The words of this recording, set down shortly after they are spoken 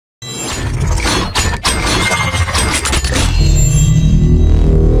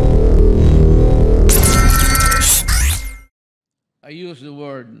use the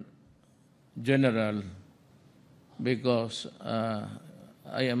word general because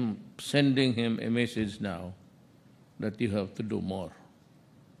I am sending him a message now that you have to do more.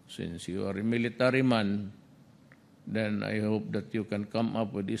 Since you are a military man, then I hope that you can come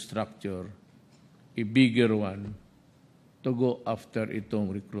up with a structure, a bigger one, to go after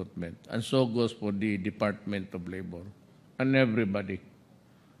itong recruitment. And so goes for the Department of Labor and everybody.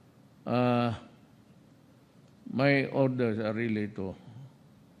 My orders are really to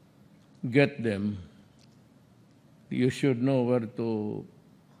get them. You should know where to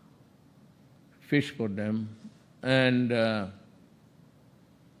fish for them and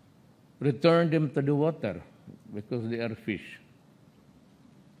return them to the water because they are fish.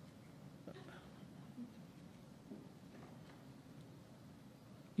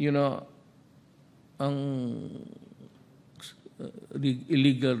 You know, ang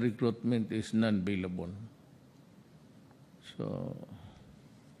illegal recruitment is non-bailable. So,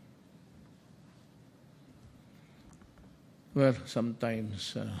 well,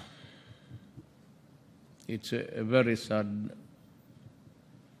 sometimes it's a very sad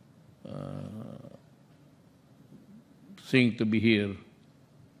thing to be here,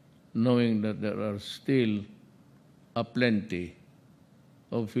 knowing that there are still a plenty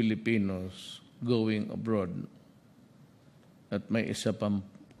of Filipinos going abroad at may isa pang,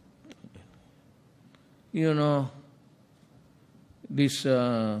 you know, this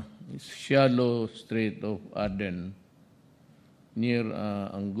shallow Strait of Aden near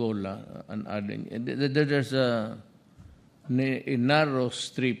Angola and Aden, there's a narrow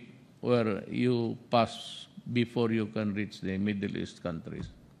strip where you pass before you can reach the Middle East countries.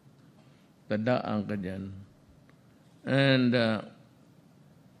 Tadaan ka dyan. And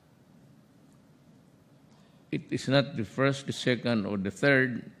it is not the first, the second, or the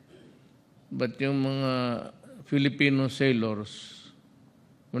third, but yung mga Filipino sailors,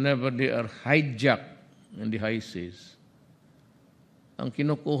 whenever they are hijacked in the high seas, ang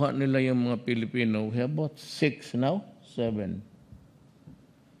kinukuha nila yung mga Pilipino, we have about 6 now, 7.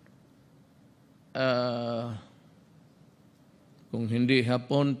 Kung hindi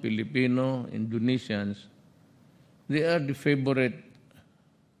Hapon, Filipino, Indonesians, they are the favorite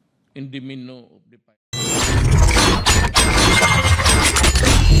in the menu of the